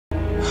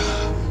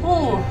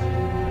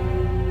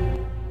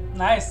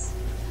Nice.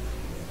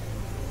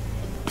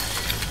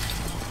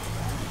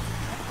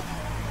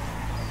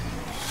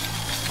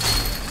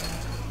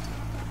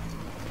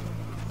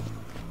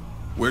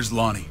 Where's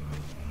Lonnie?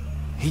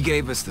 He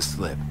gave us the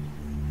slip.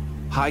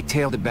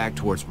 Hightailed it back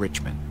towards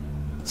Richmond.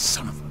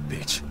 Son of a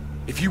bitch.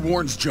 If he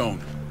warns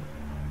Joan...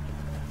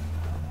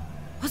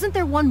 Wasn't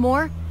there one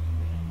more?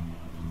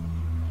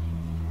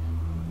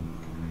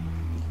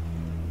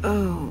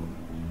 Oh.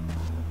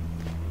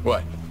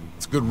 What?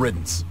 It's good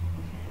riddance.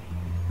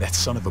 That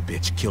son of a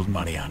bitch killed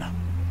Mariana.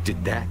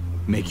 Did that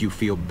make you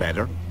feel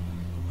better?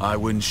 I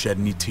wouldn't shed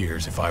any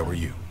tears if I were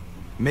you.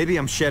 Maybe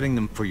I'm shedding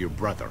them for your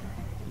brother.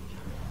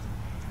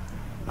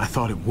 I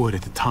thought it would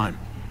at the time.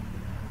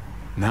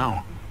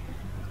 Now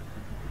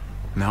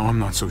I'm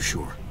not so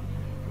sure.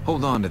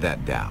 Hold on to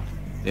that doubt.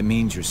 It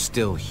means you're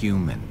still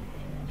human.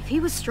 If he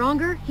was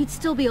stronger, he'd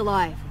still be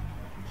alive.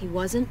 He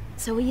wasn't,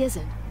 so he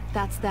isn't.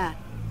 That's that.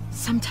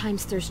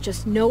 Sometimes there's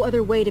just no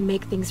other way to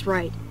make things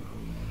right.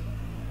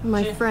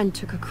 My friend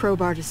took a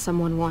crowbar to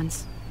someone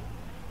once.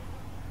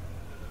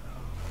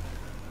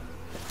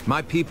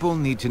 My people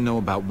need to know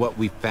about what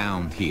we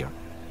found here.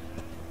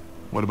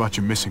 What about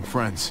your missing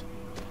friends?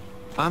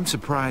 I'm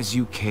surprised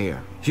you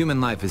care.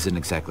 Human life isn't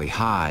exactly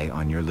high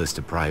on your list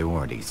of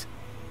priorities.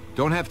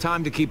 Don't have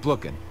time to keep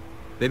looking.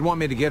 They'd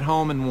want me to get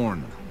home and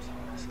warn them.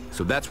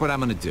 So that's what I'm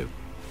gonna do.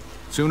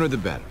 Sooner the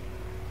better.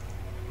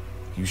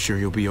 You sure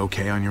you'll be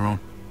okay on your own?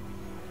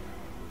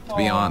 To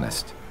be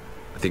honest,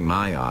 I think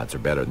my odds are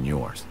better than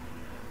yours.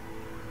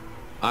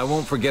 I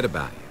won't forget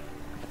about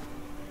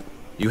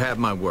you. You have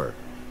my word.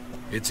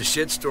 It's a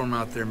shitstorm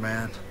out there,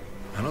 man.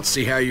 I don't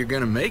see how you're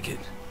gonna make it.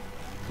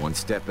 One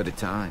step at a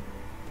time.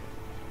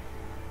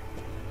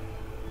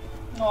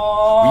 We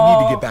need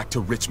to get back to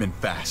Richmond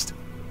fast.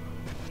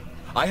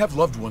 I have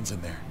loved ones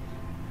in there.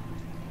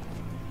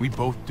 We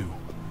both do.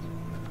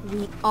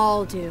 We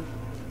all do.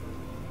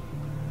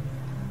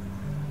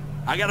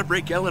 I gotta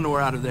break Eleanor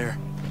out of there.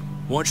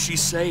 Once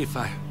she's safe,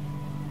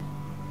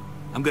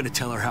 I'm gonna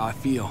tell her how I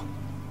feel.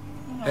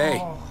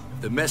 Hey,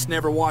 if the mess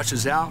never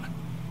washes out,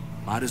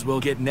 might as well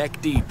get neck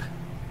deep.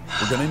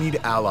 We're gonna need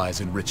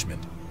allies in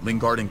Richmond.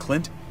 Lingard and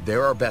Clint,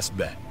 they're our best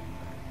bet.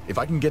 If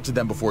I can get to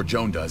them before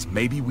Joan does,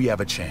 maybe we have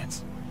a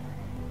chance.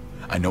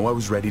 I know I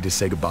was ready to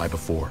say goodbye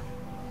before,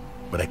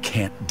 but I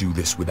can't do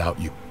this without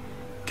you.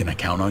 Can I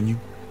count on you?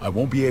 I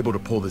won't be able to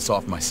pull this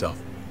off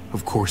myself.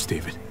 Of course,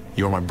 David.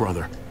 You're my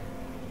brother.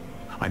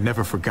 I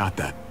never forgot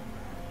that.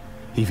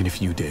 Even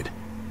if you did.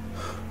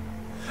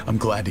 I'm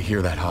glad to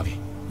hear that, Javi.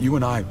 You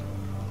and I...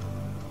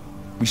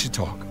 we should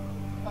talk.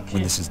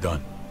 When this is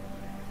done.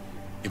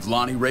 If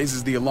Lonnie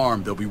raises the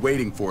alarm, they'll be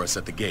waiting for us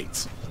at the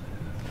gates.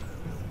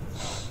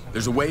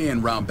 There's a way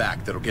in round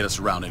back that'll get us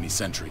around any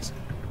sentries.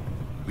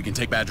 We can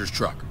take Badger's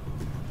truck.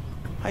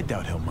 I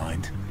doubt he'll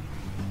mind.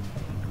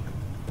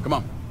 Come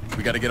on,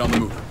 we gotta get on the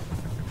move.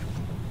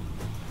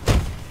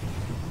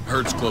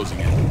 Herd's closing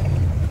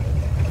in.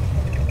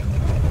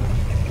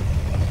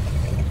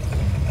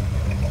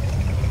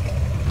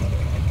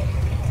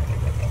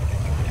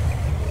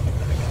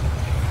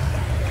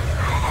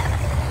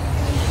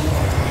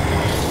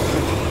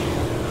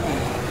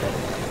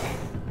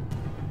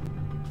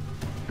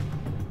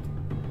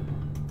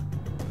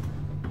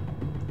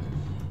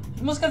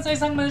 Ich muss ganz ehrlich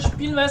sagen, meine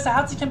Spielweise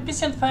hat sich ein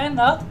bisschen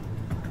verändert,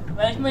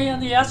 weil ich mir hier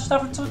an die erste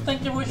Staffel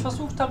zurückdenke, wo ich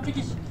versucht habe,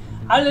 wirklich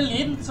alle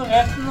Leben zu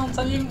retten und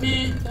dann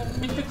irgendwie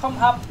mitbekommen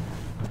habe,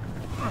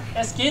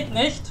 es geht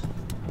nicht.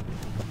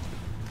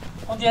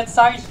 Und jetzt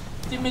sage ich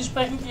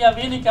dementsprechend eher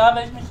weniger,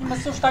 weil ich mich immer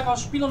so stark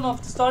aufs Spiel und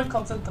auf die Story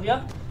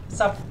konzentriere.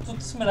 Deshalb tut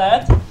es mir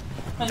leid.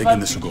 Thinking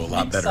this will go a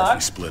lot better if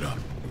we split up.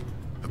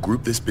 A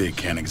group this big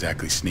can't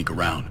exactly sneak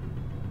around,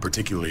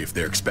 particularly if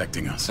they're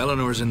expecting us.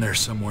 Eleanor's in there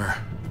somewhere.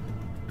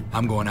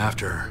 I'm going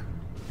after her.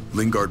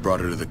 Lingard brought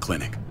her to the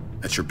clinic.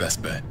 That's your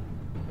best bet.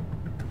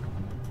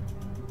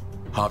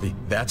 Javi,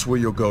 that's where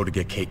you'll go to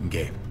get Kate and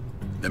Gabe.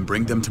 Then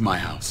bring them to my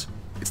house.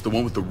 It's the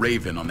one with the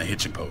raven on the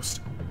hitching post.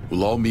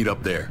 We'll all meet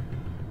up there.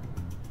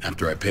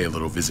 After I pay a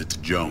little visit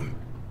to Joan.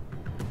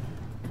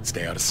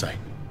 Stay out of sight.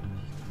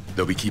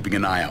 They'll be keeping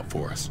an eye out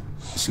for us.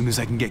 As soon as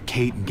I can get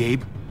Kate and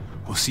Gabe,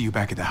 we'll see you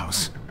back at the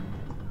house.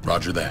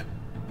 Roger that.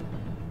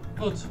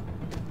 Good.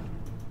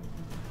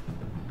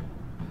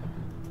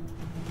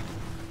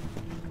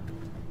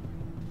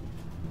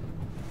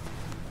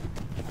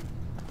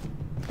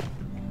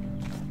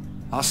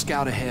 I'll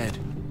scout ahead.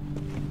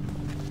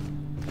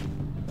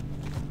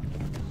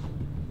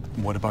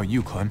 What about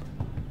you, Clem?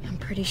 I'm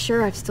pretty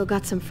sure I've still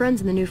got some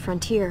friends in the New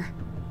Frontier.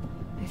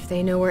 If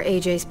they know where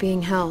AJ's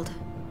being held,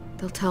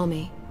 they'll tell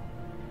me.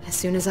 As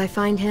soon as I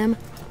find him,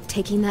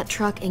 taking that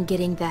truck and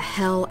getting the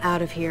hell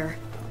out of here.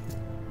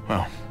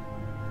 Well,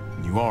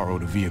 you are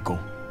owed a vehicle.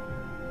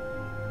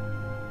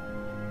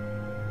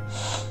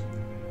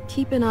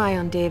 Keep an eye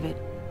on David.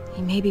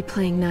 He may be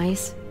playing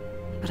nice,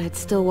 but I'd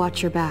still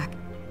watch your back.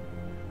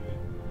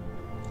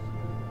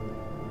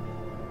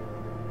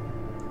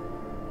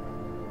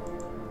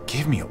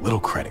 Give me a little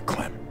credit,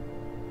 Clem.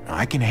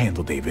 I can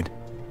handle David.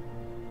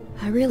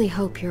 I really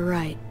hope you're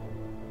right.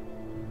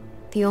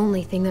 The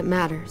only thing that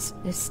matters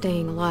is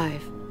staying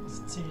alive. Das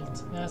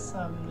zählt. Erst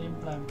am Leben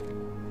bleiben.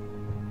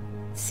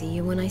 See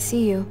you when I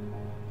see you.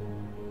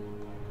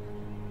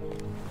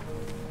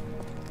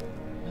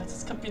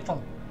 Letztes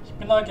Kapitel. Ich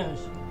bin neugierig.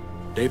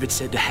 David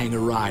said to hang a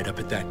ride up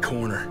at that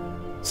corner.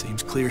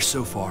 Seems clear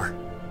so far.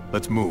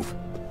 Let's move.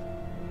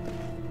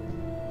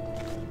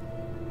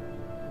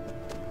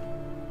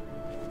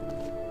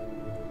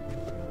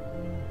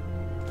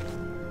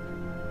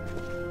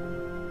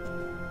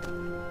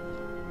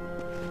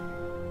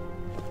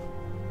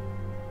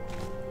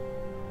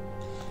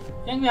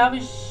 Irgendwie habe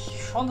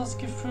ich schon das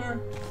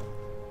Gefühl...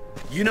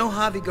 You know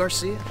Javi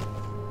Garcia?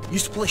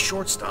 Used to play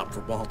shortstop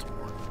for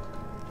Baltimore.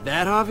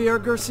 That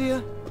Javier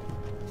Garcia?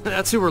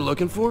 That's who we're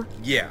looking for?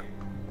 Yeah,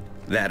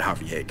 that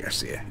Javier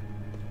Garcia.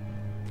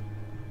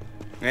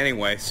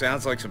 Anyway,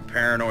 sounds like some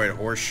paranoid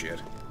horse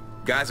shit.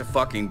 Guy's a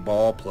fucking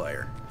ball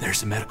player.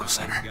 There's the medical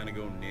center. He's gonna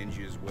go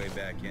ninja his way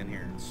back in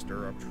here and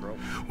stir up trouble.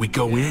 We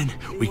go in,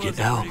 we get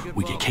Elle,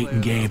 we get Kate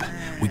and Gabe,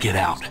 we get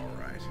out. All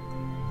right.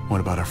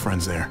 What about our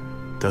friends there?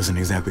 Doesn't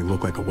exactly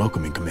look like a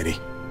welcoming committee.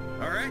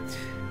 All right.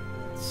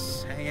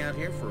 Let's hang out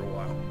here for a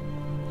while.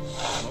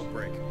 Smoke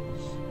break.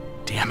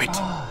 Damn it.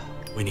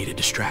 We need a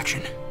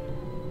distraction.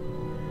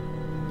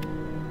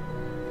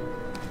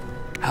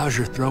 How's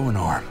your throwing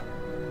arm?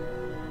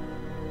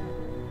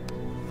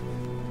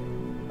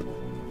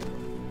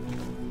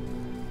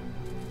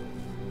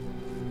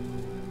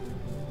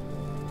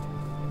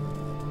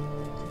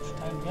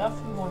 Stein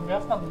werfen, wohin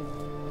werfen wir denn?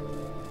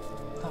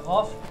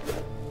 Darauf.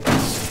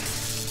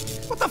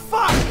 What the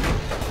fuck?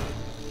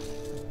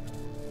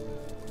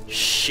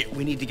 Shit,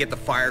 we need to get the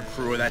fire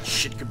crew or that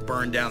shit could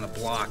burn down the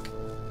block.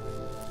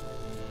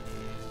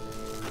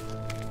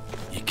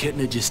 You couldn't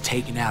have just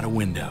taken out a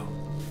window.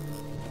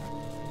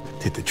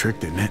 Did the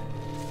trick, didn't it?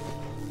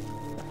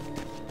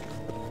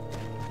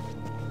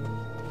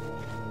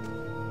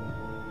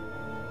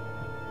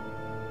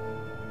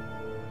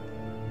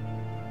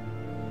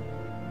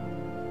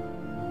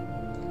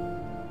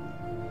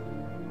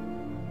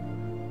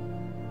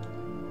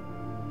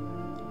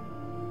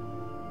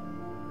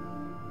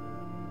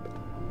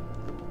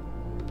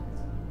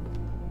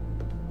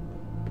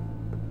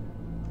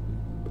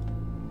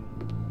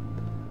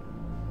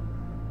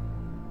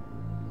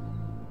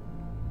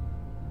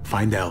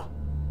 Find Elle.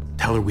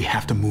 Tell her we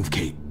have to move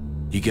Kate.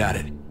 You got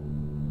it.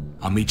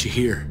 I'll meet you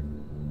here.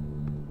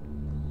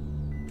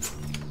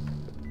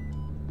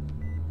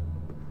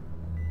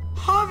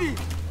 Javi!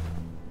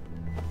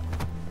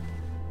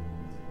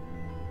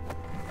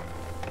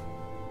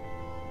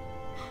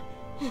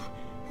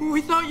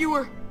 We thought you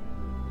were...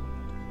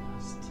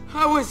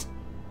 I was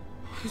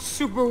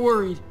super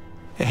worried.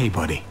 Hey,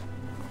 buddy.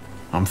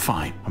 I'm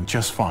fine. I'm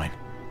just fine.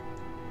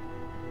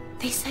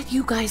 They said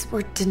you guys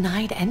were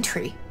denied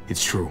entry.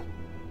 It's true.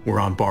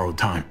 We're on borrowed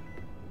time.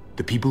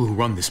 The people who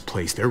run this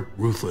place, they're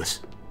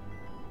ruthless.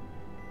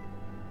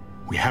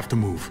 We have to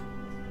move.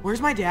 Where's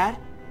my dad?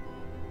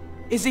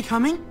 Is he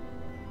coming?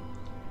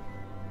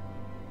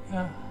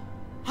 Ja.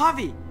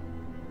 Javi!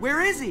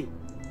 Where is he?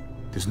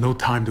 There's no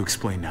time to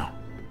explain now.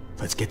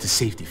 Let's get to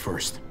safety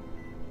first.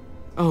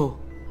 Oh,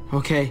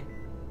 okay.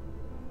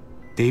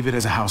 David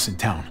has a house in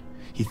town.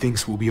 He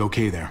thinks we'll be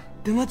okay there.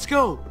 Then let's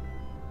go.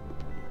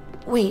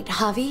 Wait,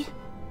 Javi?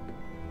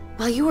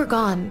 While you were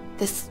gone,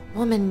 this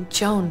woman,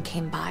 Joan,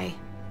 came by.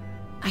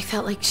 I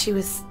felt like she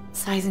was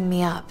sizing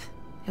me up.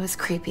 It was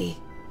creepy.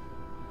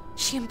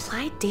 She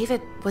implied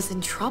David was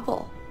in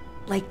trouble.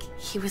 Like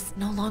he was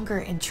no longer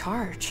in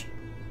charge.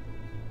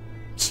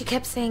 She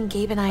kept saying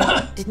Gabe and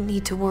I didn't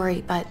need to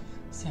worry, but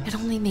it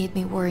only made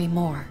me worry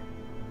more.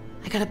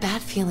 I got a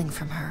bad feeling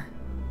from her.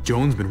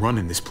 Joan's been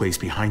running this place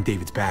behind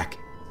David's back.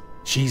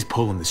 She's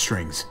pulling the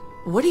strings.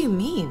 What do you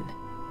mean?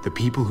 The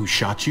people who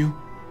shot you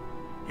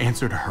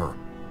answer to her.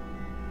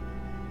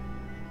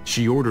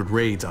 She ordered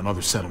raids on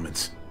other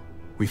settlements.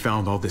 We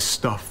found all this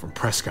stuff from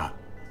Prescott.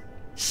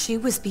 She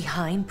was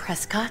behind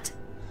Prescott?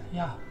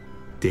 Ja.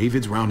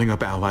 David's rounding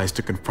up allies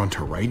to confront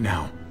her right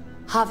now.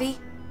 Javi,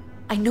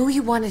 I know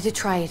you wanted to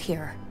try it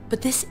here,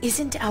 but this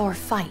isn't our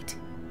fight.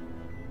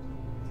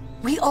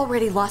 We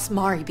already lost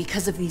Mari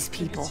because of these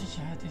people.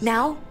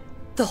 Now,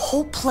 the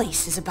whole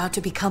place is about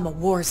to become a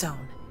war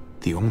zone.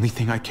 The only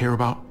thing I care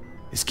about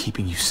is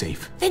keeping you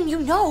safe. Then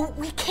you know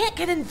we can't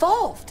get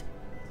involved.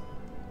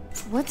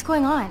 What's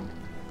going on?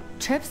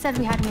 Tripp said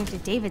we had to move to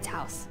David's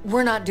house.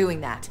 We're not doing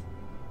that.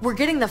 We're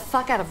getting the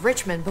fuck out of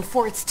Richmond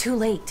before it's too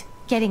late.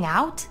 Getting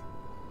out?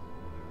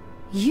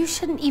 You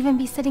shouldn't even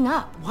be sitting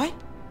up. What?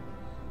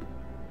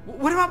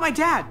 What about my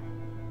dad?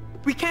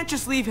 We can't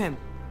just leave him.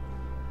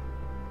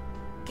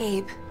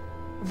 Gabe,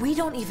 we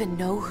don't even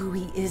know who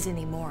he is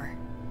anymore.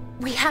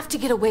 We have to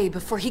get away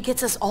before he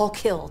gets us all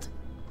killed.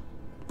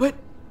 But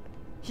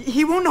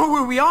he won't know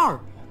where we are.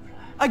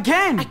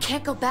 Again! I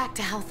can't go back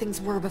to how things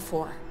were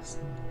before.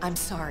 I'm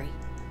sorry.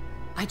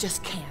 I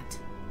just can't.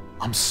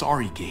 I'm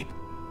sorry, Gabe.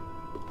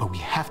 But we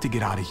have to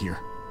get out of here.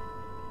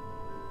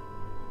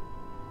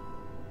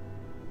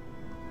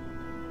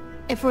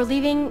 If we're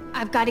leaving,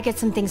 I've got to get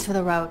some things for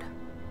the road.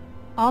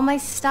 All my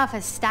stuff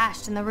is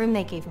stashed in the room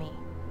they gave me.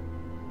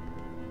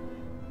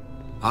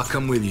 I'll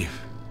come with you.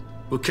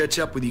 We'll catch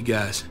up with you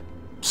guys.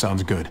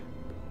 Sounds good.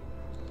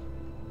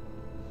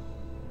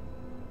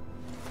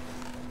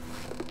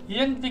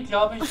 Irgendwie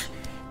glaube ich...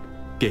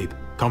 Gabe,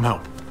 come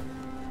help.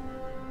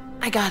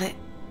 I got it.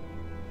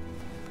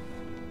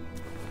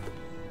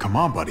 Come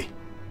on, buddy.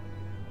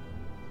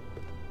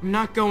 I'm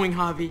not going,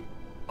 Javi.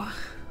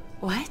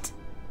 What?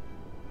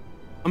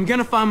 I'm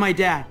gonna find my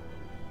dad.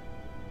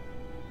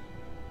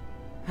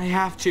 I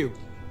have to.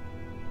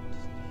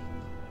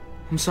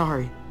 I'm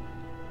sorry.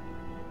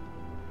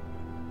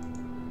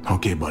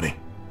 Okay, buddy.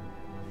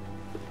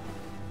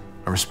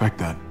 I respect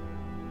that.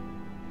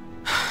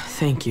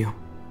 Thank you.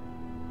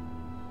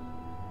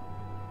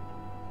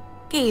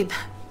 Gabe,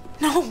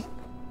 no.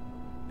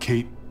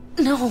 Kate.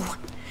 No.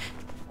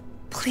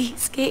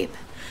 Please, Gabe.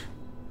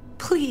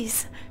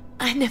 Please.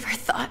 I never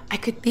thought I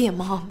could be a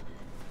mom.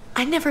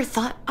 I never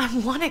thought I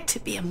wanted to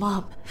be a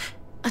mom.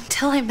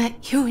 Until I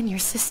met you and your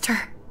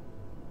sister.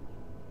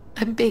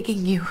 I'm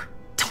begging you,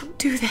 don't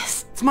do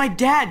this. It's my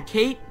dad,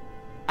 Kate.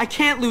 I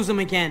can't lose him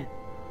again.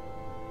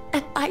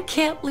 And I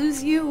can't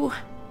lose you.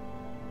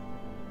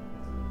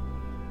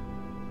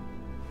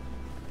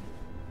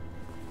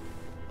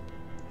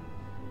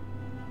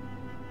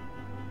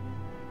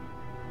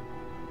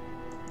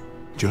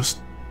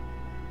 Just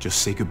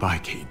say goodbye,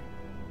 Kate.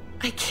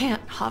 I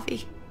can't,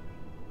 Javi.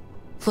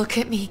 Look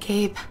at me,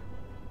 Gabe.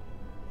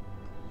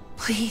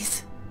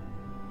 Please.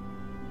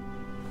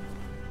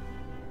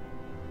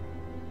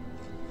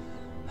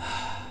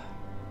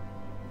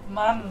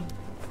 Mann.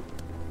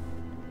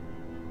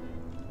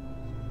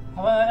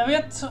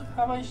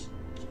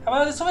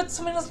 Aber so wird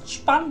zumindest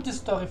spannend, die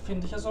Story,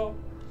 finde ich. Also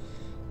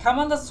kann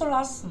man das so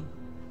lassen.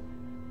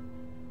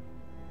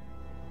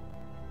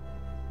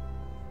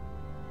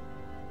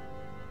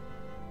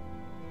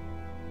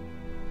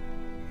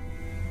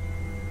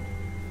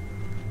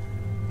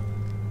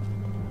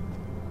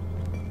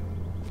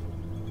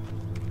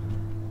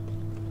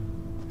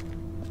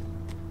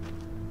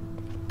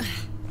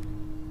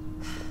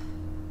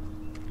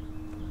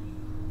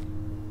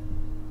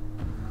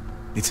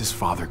 It's his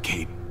father,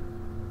 Kate.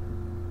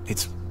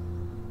 It's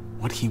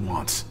what he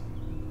wants.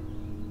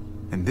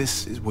 And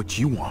this is what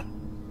you want.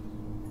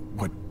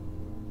 What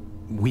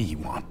we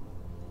want.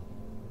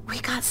 We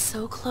got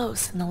so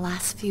close in the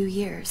last few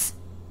years.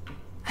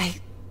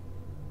 I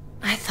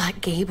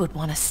thought Gabe would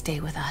want to stay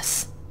with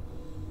us.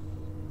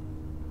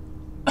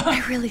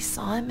 I really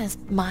saw him as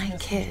my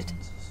kid.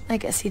 I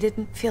guess he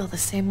didn't feel the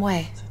same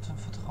way.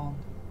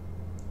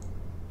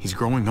 He's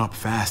growing up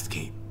fast,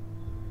 Kate.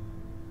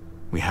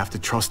 We have to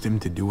trust him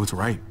to do what's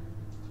right.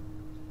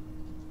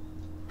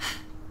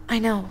 I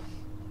know.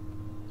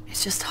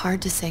 It's just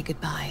hard to say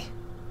goodbye.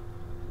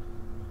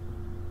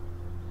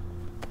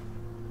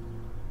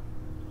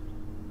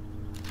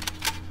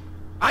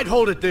 I'd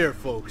hold it there,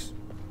 folks.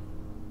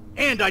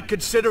 And I'd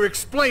consider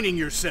explaining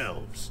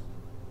yourselves.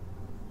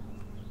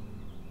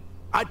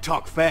 I'd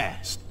talk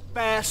fast.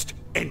 Fast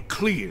and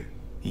clear.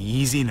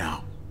 Easy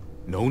now.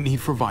 No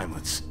need for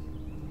violence.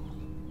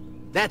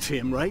 That's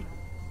him, right?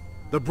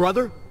 The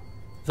brother?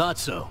 Thought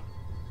so.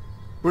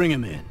 Bring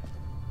him in.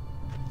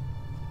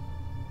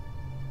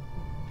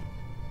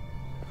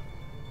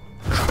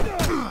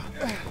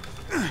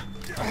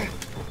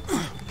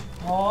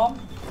 Oh.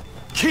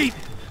 Kate!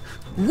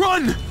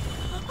 Run!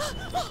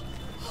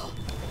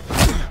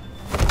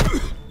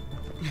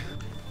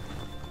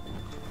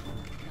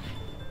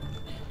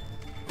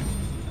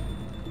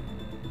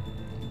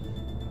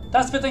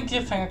 Das wird ein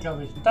Cliffhanger,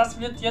 glaube ich. Das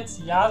wird jetzt,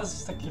 ja, das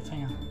ist der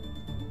Cliffhanger.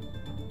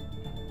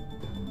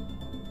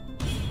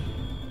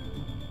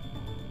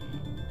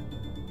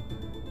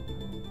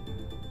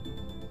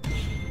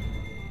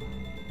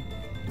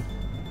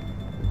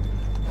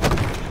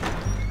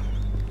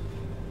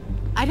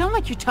 I don't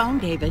like your tone,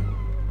 David.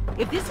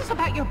 If this is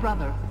about your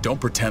brother... Don't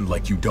pretend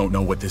like you don't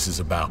know what this is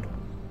about.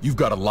 You've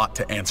got a lot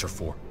to answer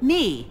for.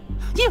 Me?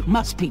 You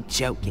must be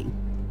joking.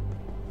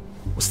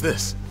 What's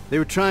this? They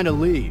were trying to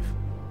leave.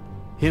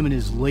 Him and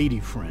his lady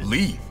friend.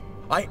 Leave?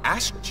 I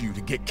asked you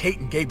to get Kate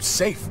and Gabe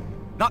safe,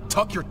 not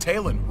tuck your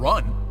tail and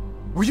run.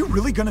 Were you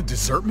really gonna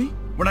desert me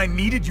when I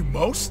needed you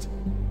most?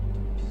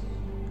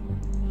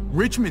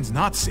 Richmond's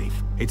not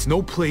safe. It's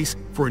no place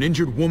for an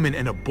injured woman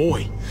and a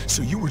boy.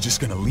 So you were just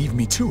gonna leave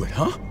me to it,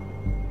 huh?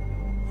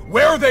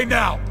 Where are they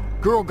now?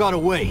 Girl got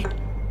away.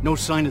 No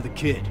sign of the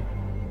kid.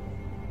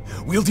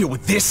 We'll deal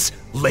with this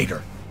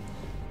later.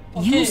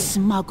 Okay. You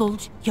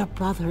smuggled your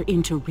brother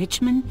into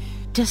Richmond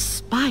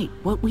despite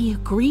what we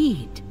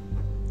agreed.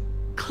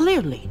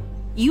 Clearly,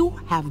 you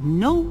have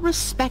no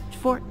respect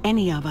for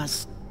any of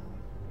us.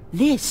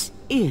 This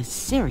is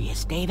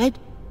serious, David.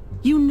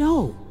 You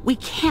know we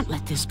can't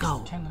let this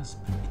go.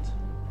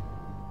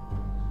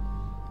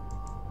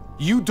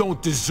 You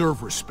don't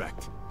deserve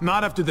respect.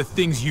 Not after the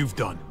things you've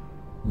done.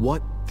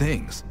 What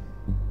things?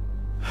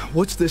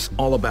 What's this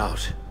all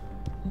about?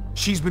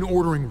 She's been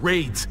ordering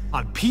raids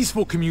on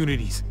peaceful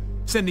communities,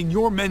 sending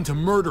your men to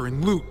murder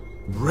and loot.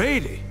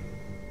 Raiding?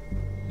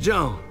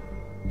 Joan,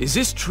 is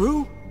this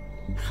true?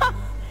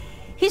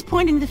 He's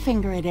pointing the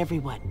finger at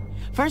everyone.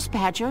 First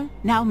Badger,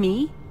 now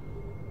me.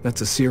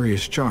 That's a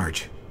serious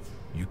charge.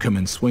 You come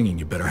in swinging,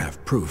 you better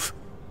have proof.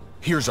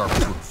 Here's our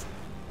proof.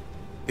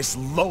 This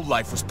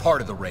lowlife was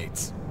part of the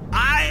raids.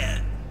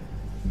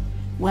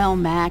 Well,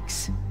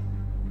 Max,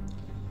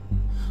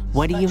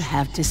 what do you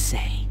have to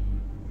say?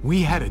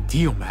 We had a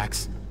deal,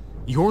 Max.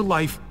 Your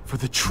life for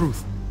the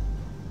truth.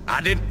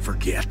 I didn't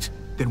forget.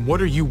 Then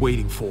what are you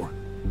waiting for?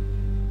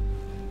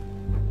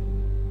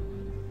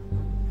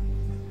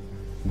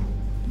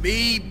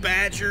 Me,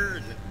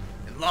 Badger,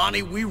 and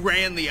Lonnie, we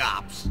ran the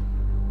ops.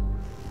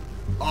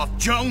 Off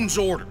Jones'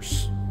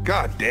 orders.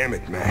 God damn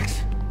it,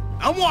 Max.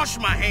 I'm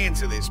washing my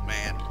hands of this,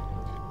 man.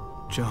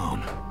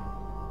 Joan.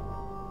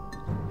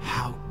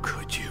 How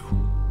could you?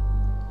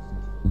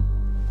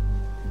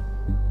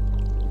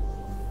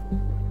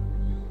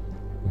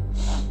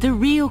 The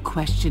real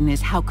question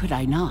is, how could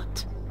I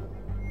not?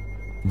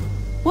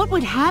 What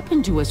would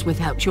happen to us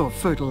without your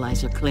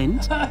fertilizer,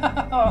 Clint?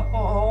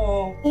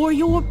 Or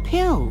your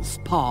pills,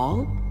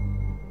 Paul?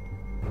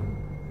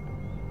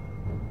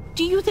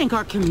 Do you think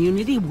our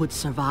community would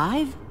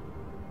survive?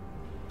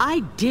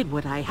 I did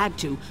what I had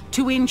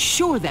to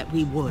ensure that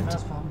we would.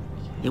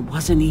 It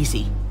wasn't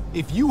easy.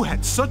 If you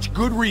had such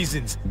good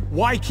reasons,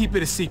 why keep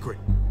it a secret?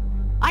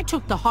 I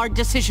took the hard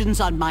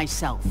decisions on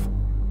myself.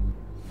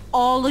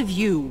 All of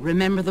you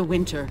remember the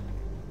winter.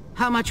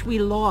 How much we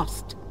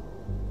lost.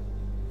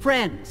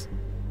 Friends.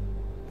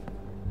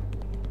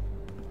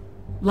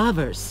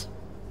 Lovers.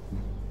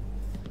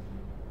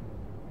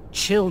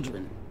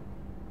 Children.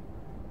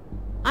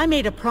 I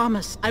made a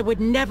promise I would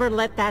never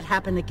let that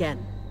happen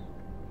again.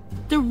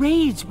 The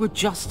raids were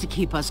just to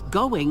keep us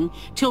going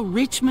till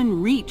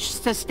Richmond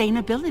reached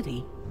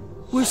sustainability.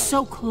 We're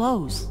so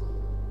close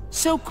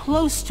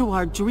to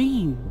our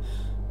dream.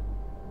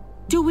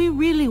 Do we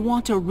really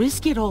want to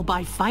risk it all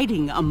by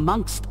fighting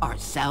amongst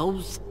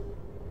ourselves?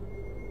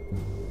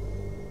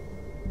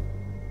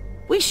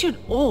 We should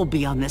all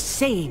be on the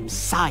same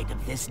side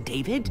of this,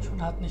 David.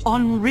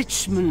 On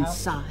Richmond's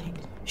side.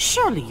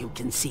 Surely you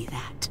can see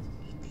that.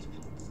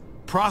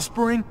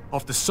 Prospering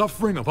off the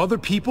suffering of other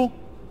people?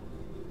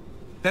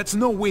 That's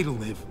no way to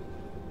live.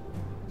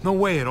 No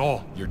way at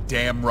all. You're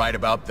damn right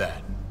about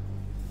that.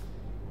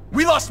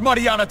 We lost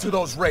Mariana to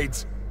those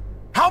raids.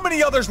 How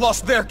many others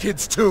lost their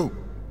kids too?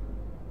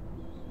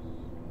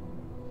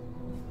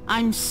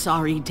 I'm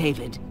sorry,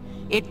 David.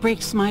 It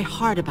breaks my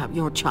heart about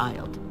your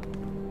child.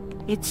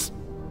 It's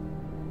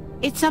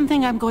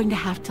something I'm going to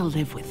have to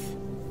live with.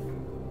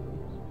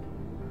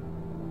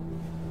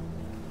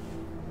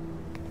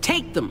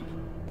 Take them.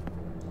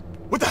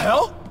 What the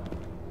hell?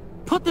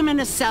 Put them in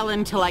a cell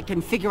until I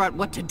can figure out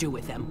what to do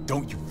with them.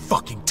 Don't you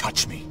fucking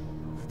touch me.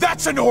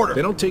 That's an order!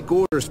 They don't take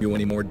orders from you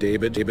anymore,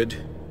 David.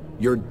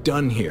 You're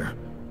done here.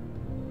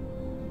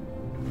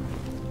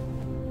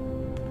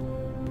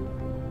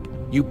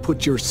 You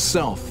put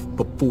yourself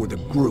before the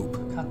group.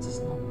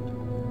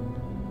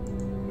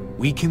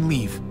 We can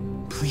leave.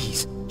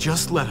 Please,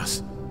 just let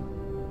us.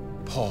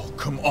 Paul,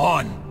 come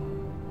on!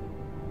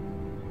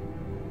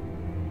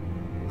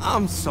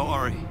 I'm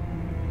sorry.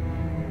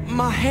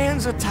 My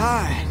hands are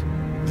tied.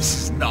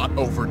 This is not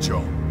over,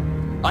 Joe.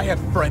 I have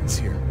friends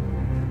here.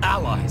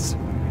 Allies.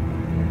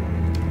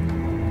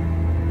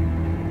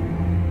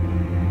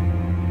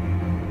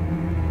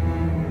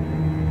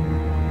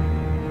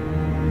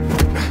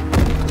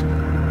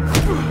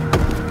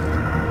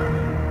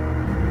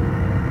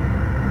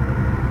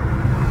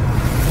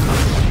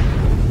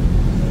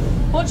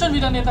 Und schon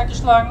wieder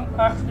niedergeschlagen.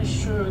 Ach, wie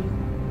schön.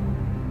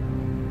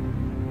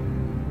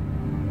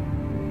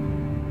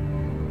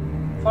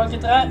 Folge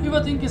 3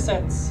 über den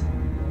Gesetz.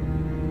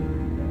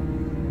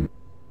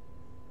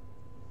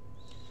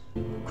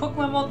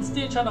 Gucken wir uns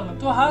die Entscheidungen.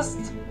 Du hast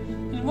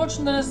den Wunsch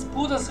deines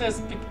Bruders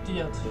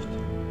respektiert.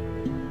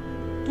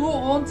 Du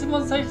und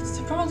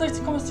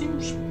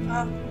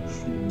 65,7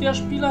 der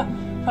Spieler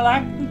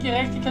verlangten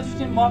Gerechtigkeit für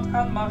den Mord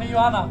an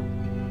Mariana,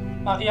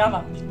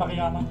 nicht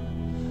Mariana.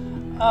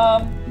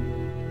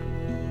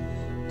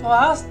 Du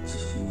hast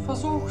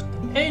versucht,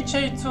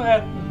 AJ zu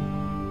retten.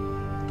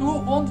 Du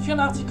und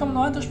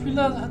 84,9 der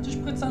Spieler die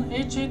Spritze an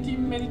AJ die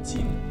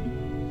Medizin.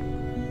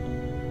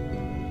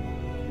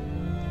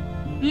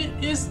 Wie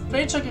ist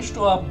Badger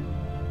gestorben?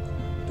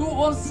 Du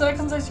und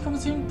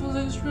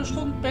 66,7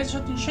 Spielstunden Badger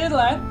den Schädel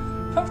ein.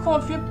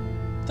 5,4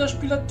 der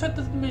Spieler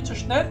töteten Badger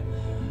schnell.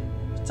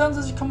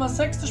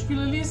 22,6 der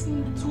Spieler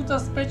ließen zu,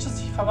 dass Badger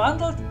sich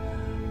verwandelt.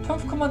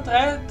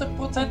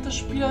 5,3% der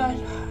Spieler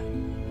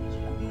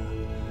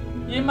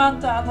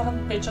jemand der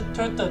anderen Badger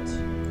tötet.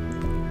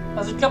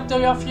 Also ich glaube, der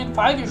wäre auf jeden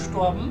Fall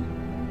gestorben.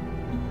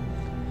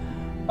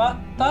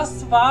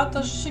 Das war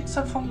das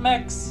Schicksal von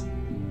Max.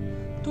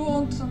 Du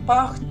und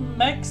brachten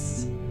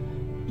Max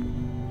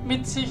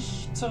mit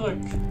sich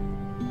zurück.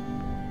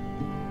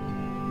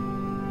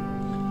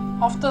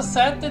 Auf der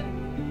Seite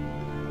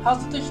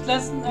hast du dich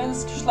letzten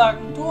Endes geschlagen.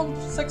 Du und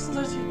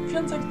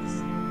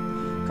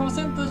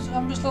 64,7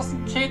 haben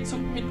beschlossen,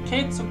 mit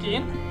Kate zu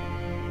gehen.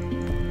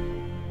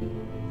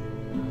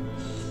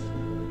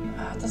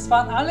 Das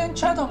waren alle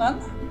Entscheidungen.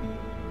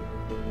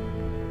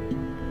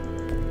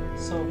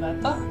 So,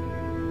 weiter.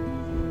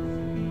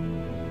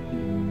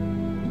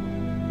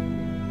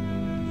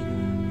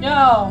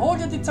 Ja, hol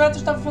dir die zweite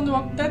Staffel von The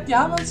Walking Dead. Die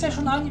haben wir uns ja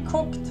schon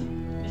angeguckt.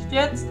 Nicht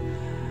jetzt.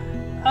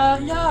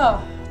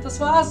 Ja,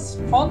 das war's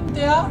von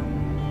der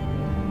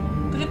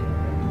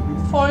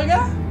dritten Folge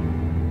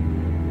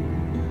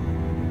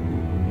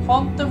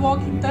von The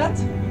Walking Dead.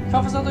 Ich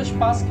hoffe, es hat euch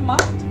Spaß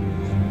gemacht.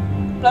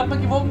 Bleibt mir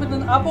gewogen mit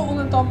einem Abo und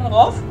einem Daumen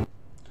rauf.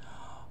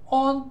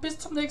 Und bis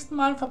zum nächsten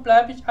Mal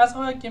verbleibe ich als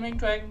euer Gaming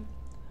Dragon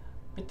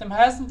mit dem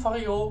heißen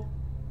Fario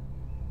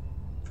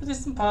für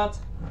diesen Part.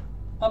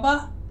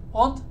 Baba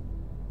und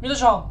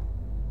Wiederschauen.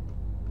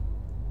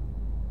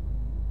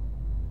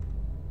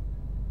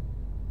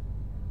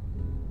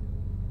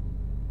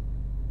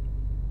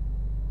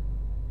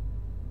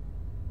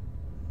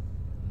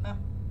 Ja.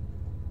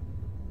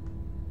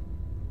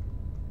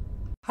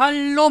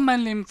 Hallo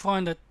meine lieben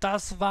Freunde,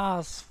 das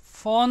war's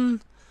von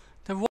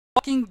The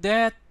Walking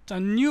Dead, A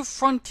New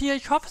Frontier.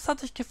 Ich hoffe, es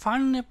hat euch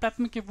gefallen. Ihr bleibt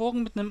mir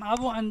gewogen mit einem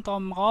Abo, einen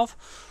Daumen rauf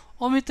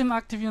und mit dem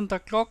Aktivieren der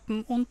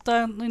Glocken und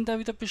dann in der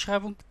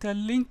Videobeschreibung der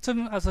Link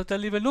zum, also der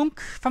liebe Lunk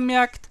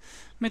vermerkt,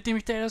 mit dem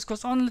ich der Elder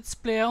Scrolls On Let's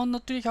Player und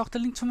natürlich auch der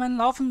Link zu meinen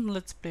laufenden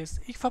Let's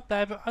Plays. Ich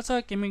verbleibe also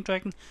Gaming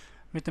Dragon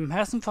mit dem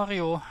heißen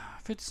Fario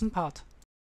für diesen Part.